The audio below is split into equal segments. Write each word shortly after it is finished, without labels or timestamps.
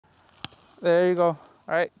There you go. All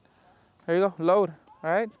right. Here you go. Load. All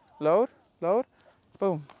right. Load. Load.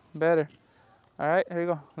 Boom. Better. All right. Here you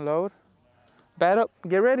go. Load. Bat up.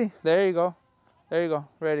 Get ready. There you go. There you go.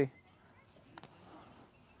 Ready.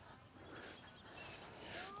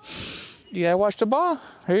 You gotta watch the ball.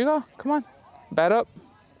 Here you go. Come on. Bat up.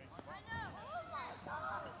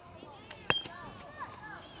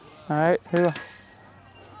 All right. Here you go.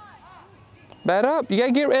 Bat up. You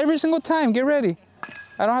gotta get every single time. Get ready.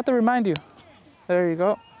 I don't have to remind you. There you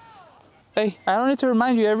go. Hey, I don't need to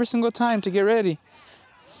remind you every single time to get ready.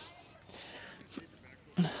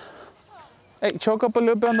 Hey, choke up a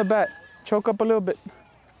little bit on the bat. Choke up a little bit.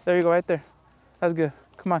 There you go, right there. That's good.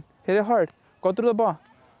 Come on, hit it hard. Go through the ball.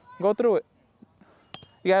 Go through it.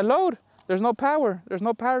 You gotta load. There's no power. There's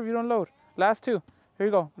no power if you don't load. Last two. Here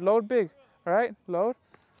you go. Load big. All right, load.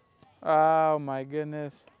 Oh my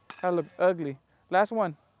goodness. That looked ugly. Last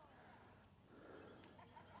one.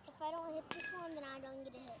 If I don't hit this one, then I don't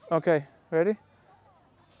get a hit. Okay, ready?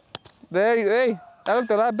 There you go. Hey, that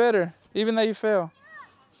looked a lot better, even though you fail.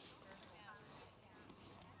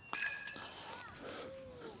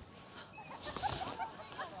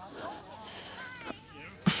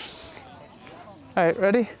 All right,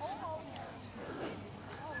 ready?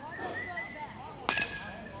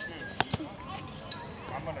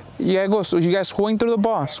 You gotta go, so you guys swing through the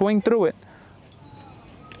ball, swing through it.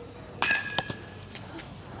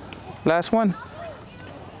 Last one.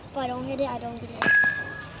 If I don't hit it, I don't get it.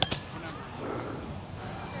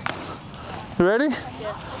 You ready?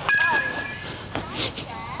 Yeah.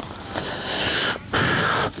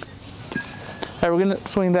 All right, we're gonna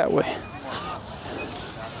swing that way.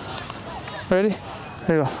 Ready?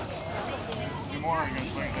 There you go.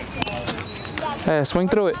 Yeah, swing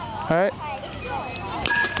through it. All right.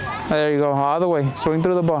 There you go. All the way. Swing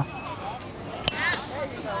through the ball.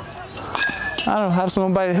 I don't have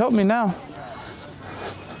somebody to help me now.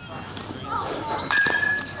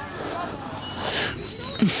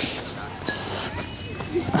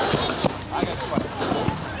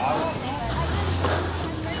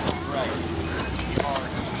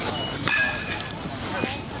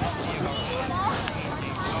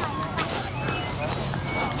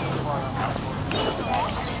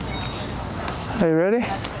 Are you ready?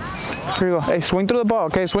 Here you go. Hey, swing through the ball.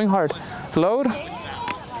 Okay, swing hard. Load.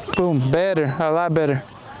 Boom. Better. A lot better.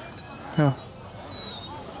 Yeah.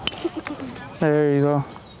 There you go.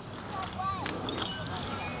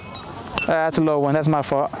 That's a low one. That's my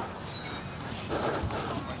fault.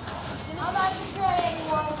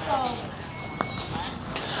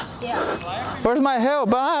 Where's my help?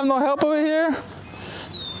 I don't have no help over here.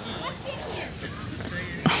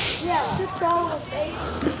 Yeah, just throw it.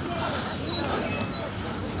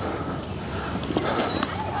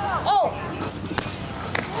 Oh!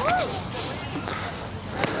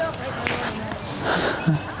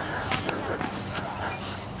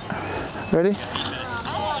 Ready?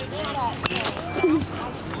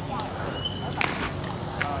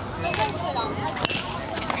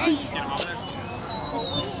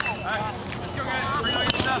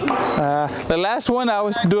 The last one I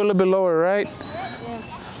always do a little bit lower, right? Yeah.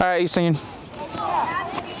 All right, Easton.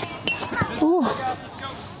 Ooh.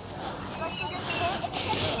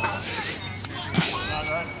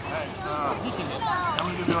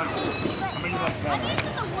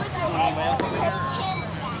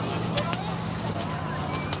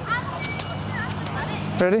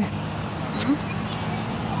 Ready?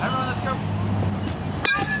 Everyone, let's go.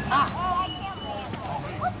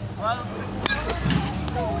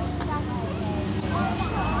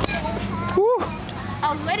 Woo. I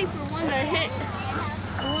was waiting for one to hit.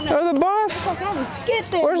 You're the boss. Get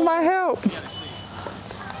there. Where's my help?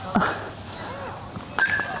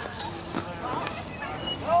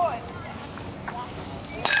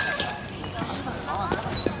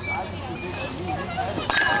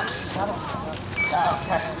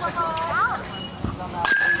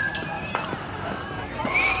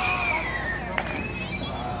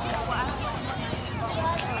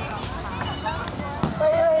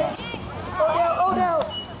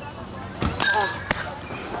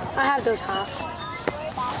 I have those half.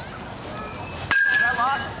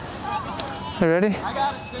 You ready? I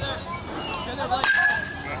got it. Sit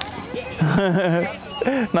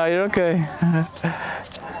there, No, you're okay.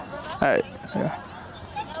 All right. Yeah.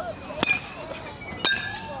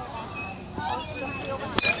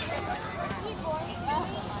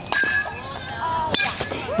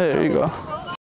 There you go.